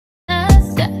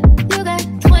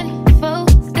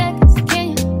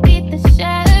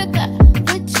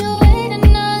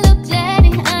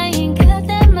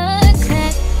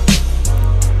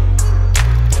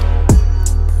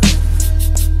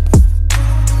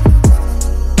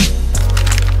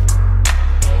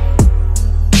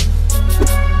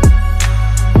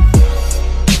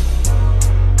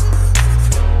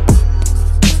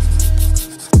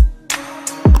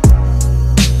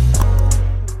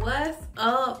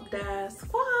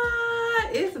Pre-plucked.Squad.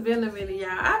 It's been a minute, y'all.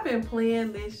 I've been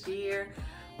playing this year,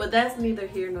 but that's neither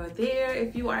here nor there.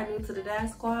 If you are new to the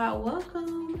Dash Squad,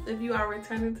 welcome. If you are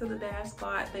returning to the Dash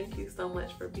Squad, thank you so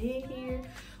much for being here.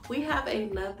 We have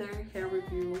another hair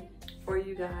review for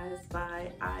you guys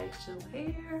by IShow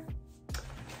hair.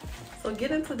 So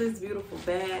get into this beautiful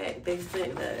bag they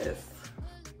sent us.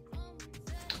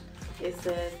 It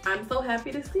says, "I'm so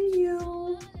happy to see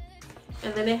you."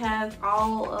 And then it has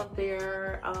all of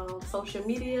their social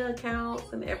media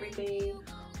accounts and everything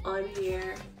on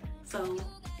here. So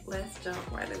let's jump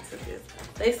right into this.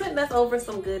 They sent us over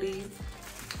some goodies.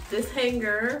 This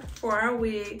hanger for our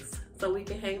wigs, so we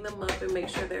can hang them up and make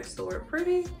sure they're stored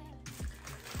pretty.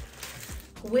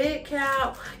 Wig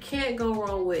cap, can't go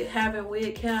wrong with having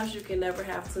wig caps. You can never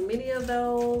have too many of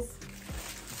those.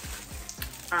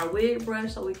 Our wig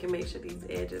brush, so we can make sure these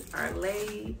edges are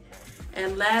laid.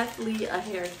 And lastly, a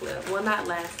hair clip. Well, not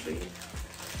lastly,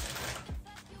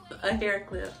 a hair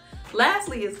clip.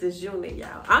 Lastly is this unit,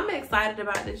 y'all. I'm excited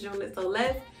about this unit, so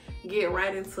let's get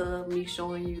right into me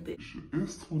showing you this.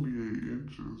 It's 28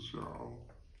 inches, y'all.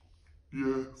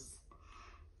 Yes,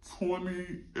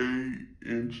 28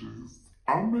 inches.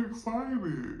 I'm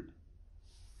excited.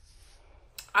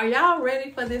 Are y'all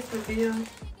ready for this reveal?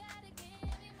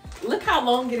 Look how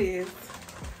long it is.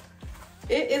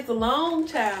 It is long,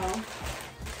 child.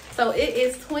 So it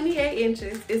is 28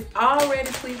 inches. It's already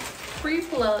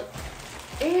pre-plucked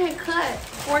and cut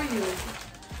for you.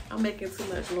 I'm making too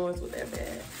much noise with that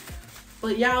bag.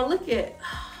 But y'all, look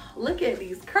at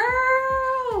these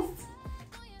curls.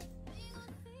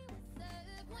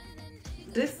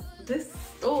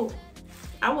 Oh,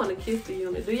 I want to kiss the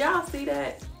unit. Do y'all see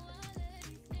that?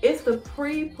 It's the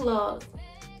pre-plucked.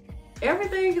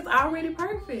 Everything is already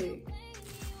perfect.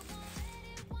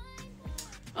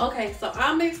 Okay, so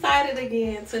I'm excited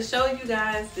again to show you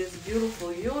guys this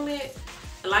beautiful unit.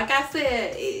 And like I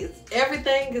said,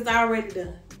 everything is already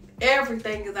done.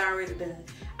 Everything is already done.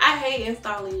 I hate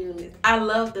installing units. I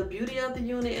love the beauty of the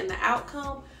unit and the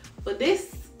outcome, but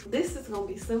this is gonna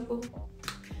be simple.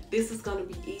 This is gonna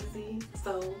be easy.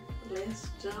 So let's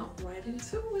jump right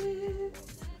into it.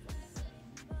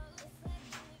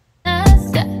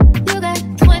 You got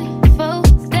 24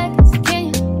 seconds. Can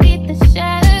you beat the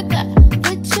shot?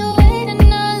 Put you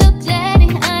waiting on little daddy.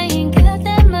 I ain't got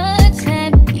that much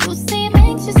time. You seem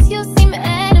anxious, you seem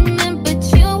adamant, but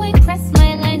you ain't pressed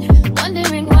my line.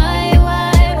 Wondering why?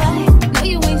 No,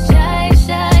 you ain't shy.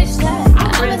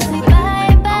 I'ma say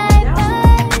bye.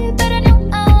 But I know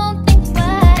I won't think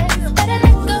twice. Better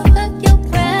let go of your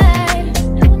pride.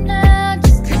 No, now,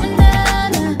 just coming down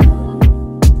now.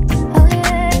 Oh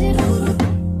yeah.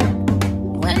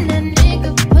 When that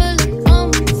nigga pull up on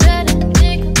me, tell that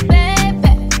nigga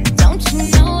baby, don't you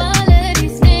know all of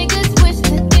these niggas wish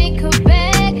that they could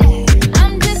bag?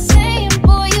 I'm just saying,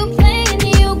 boy, you playing,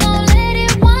 you gon' let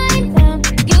it wind down.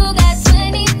 You got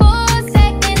 24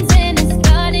 seconds and it's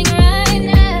starting right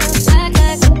now. Shot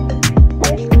glass.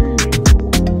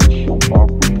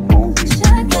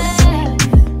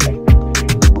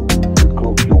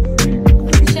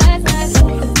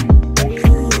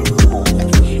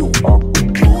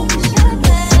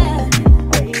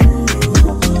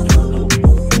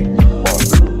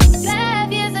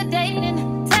 Five years of dating,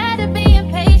 tired of being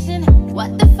patient.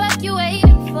 What the fuck you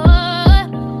waiting for?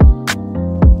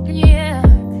 Yeah,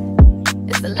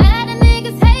 it's a lot of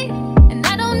niggas hate, and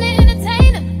I don't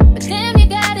entertain them. But damn, you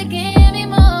gotta give me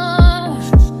more.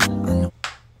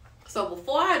 So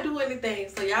before I do anything,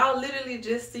 so y'all literally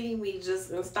just see me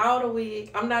just install the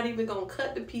wig. I'm not even gonna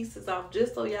cut the pieces off,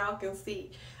 just so y'all can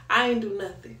see. I ain't do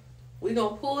nothing. We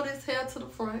gonna pull this hair to the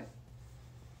front.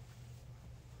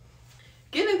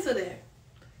 Get into that.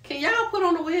 Can y'all put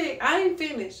on the wig? I ain't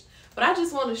finished, but I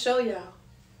just want to show y'all.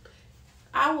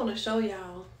 I want to show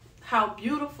y'all how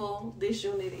beautiful this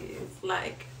unit is.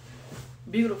 Like,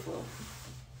 beautiful.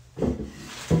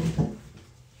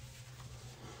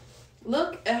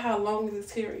 Look at how long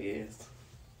this hair is.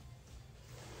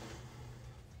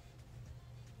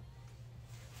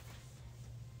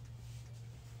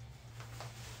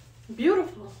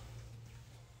 Beautiful.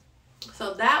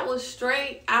 So that was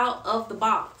straight out of the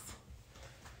box.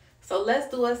 So let's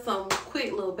do us some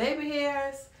quick little baby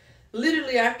hairs.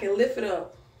 Literally, I can lift it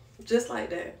up just like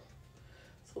that.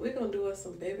 So we're gonna do us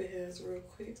some baby hairs real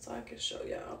quick so I can show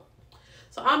y'all.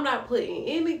 So I'm not putting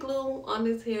any glue on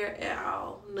this hair at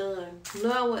all. None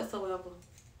whatsoever.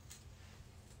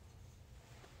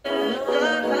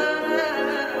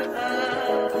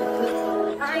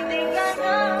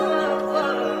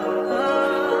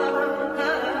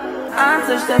 I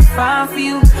touch, that's fine for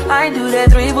you. I do that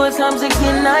 3-4 times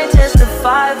again, I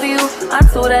testify for you. I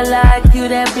told I like you,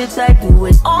 that bitch, I do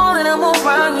it all and I'm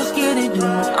around, you're scared to do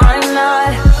it. I'm not,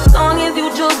 as long as you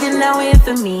joking now here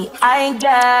for me, I ain't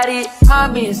got it.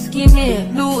 Mobbing,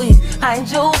 scheming, looting, I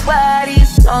ain't your body.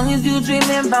 As long as you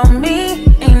dreaming about me,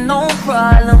 ain't no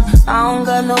problem. I don't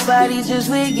got nobody just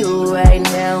with you right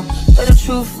now. For the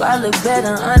truth, I look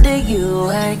better under you.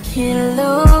 I can't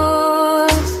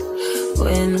lose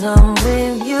when I'm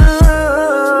with you.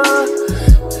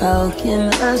 How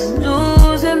can us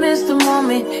lose and miss the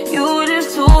moment? You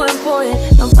just too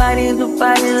important. Nobody's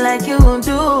nobody like you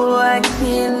do. I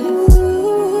can't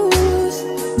lose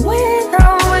when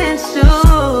I'm with you.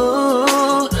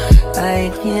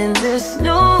 I can't just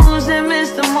lose and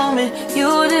miss the moment.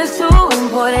 You just too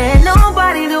important.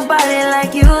 Nobody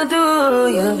like you do.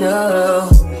 You do.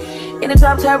 In the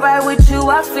top tier ride with you,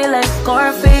 I feel like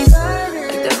Scarface.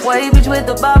 Like that white bitch with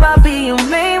the bob, I'll be your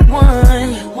main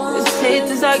one. Let's take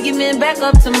this argument back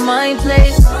up to my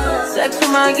place. Sex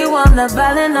remind you I'm not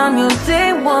violent on your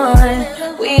day one.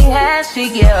 We had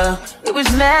shit, yeah. It was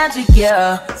magic,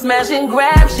 yeah. Smash and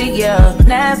grab shit, yeah.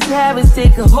 Nasty habits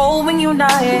take a hold when you're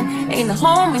not here. Ain't a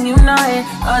home when you're not here.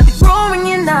 Are they grown when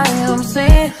you're not here? I'm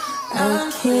saying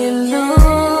I can't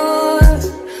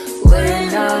lose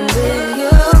when I'm with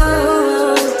you.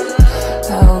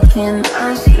 How can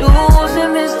I lose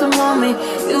and miss the moment?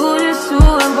 You just too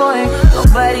important.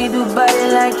 Nobody do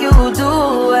body like you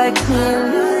do. I can't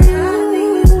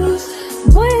lose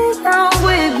when I'm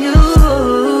with you.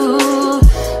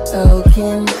 How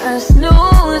can I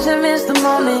snooze and miss the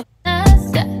moment?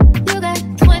 You got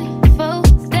 24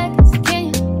 seconds. Can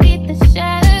you beat the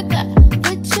shot clock?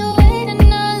 But you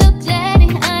waiting all up, daddy.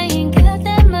 I ain't got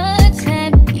that much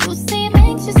time. You seem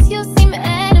anxious, you seem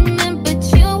adamant, but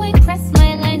you ain't pressed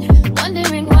my line.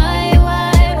 Wondering why?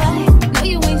 No,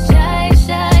 you ain't shy.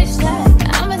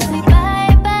 I'ma say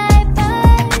bye,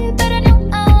 but I know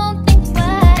I won't think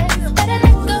twice. Better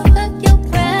let go of your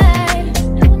pride.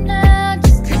 No, now,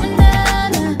 just coming down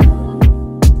now.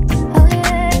 Oh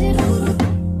yeah.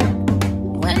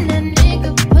 When that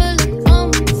nigga pull up on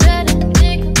me, tell that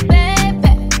nigga back.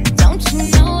 Don't you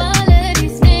know all of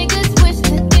these niggas wish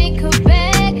that they could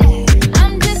back?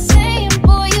 I'm just saying,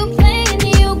 boy, you playing,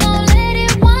 you gon' let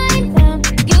it wind down.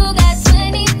 You got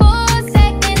 24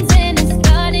 seconds and it's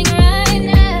starting right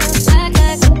now. Shot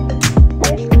glass.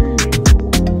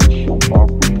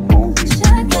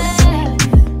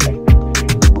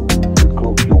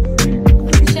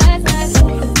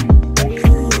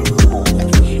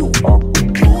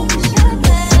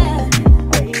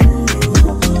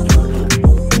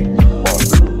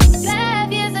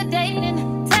 Years of dating,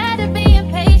 tired of being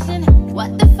patient.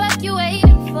 What the fuck you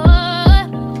waiting for?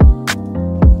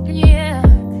 Yeah,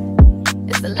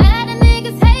 it's a lot of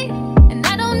niggas hate, and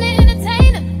I don't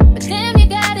entertain them. But damn, you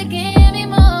gotta give me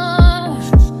more.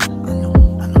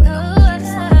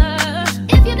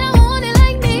 If you don't want it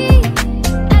like me,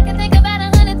 I can think about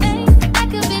 100 things I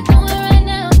could be doing right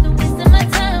now. Don't wasting my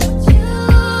time with you.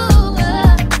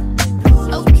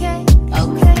 Okay.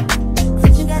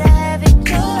 Since you gotta have it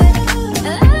your way,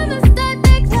 I'ma start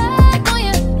that clock on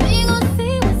you. We gon'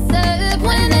 see what's up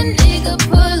when a nigga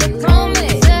pull up on me.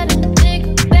 Tell that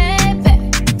nigga back.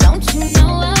 Don't you know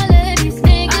all of these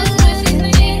niggas wish that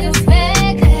niggas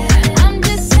back? I'm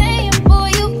just saying, boy,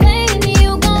 you playing,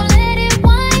 you gon' let it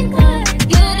wind down.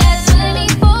 You got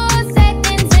 24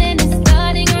 seconds and it's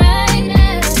starting right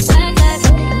now. Shot glass.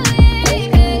 Shot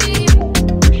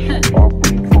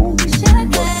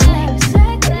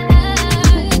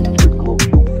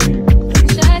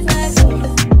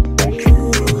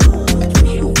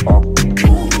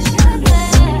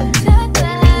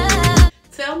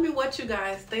Tell me what you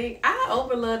guys think. I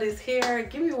overlove this hair.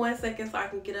 Give me 1 second so I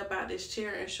can get up out this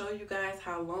chair and show you guys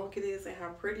how long it is and how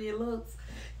pretty it looks.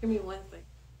 Give me 1 second.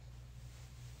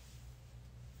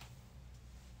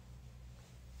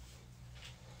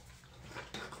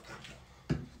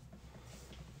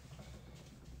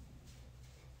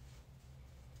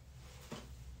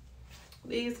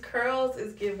 These curls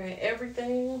is giving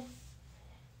everything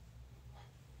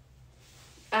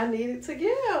I needed to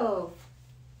give.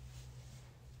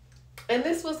 And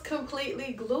this was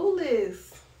completely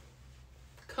glueless.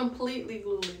 Completely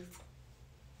glueless.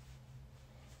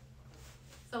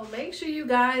 So make sure you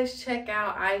guys check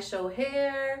out IShow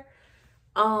hair.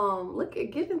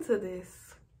 Get into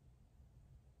this.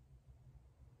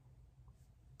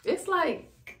 It's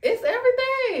like, it's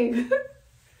everything.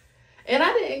 And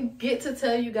I didn't get to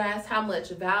tell you guys how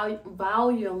much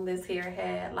volume this hair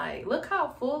had. Like, look how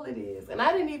full it is. And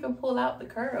I didn't even pull out the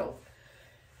curls,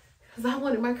 because I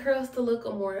wanted my curls to look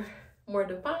more more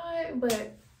defined,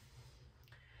 but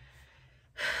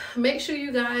make sure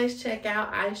you guys check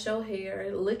out IShow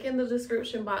hair. Look in the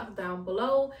description box down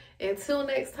below. Until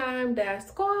next time, Dash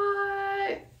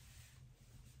Squad.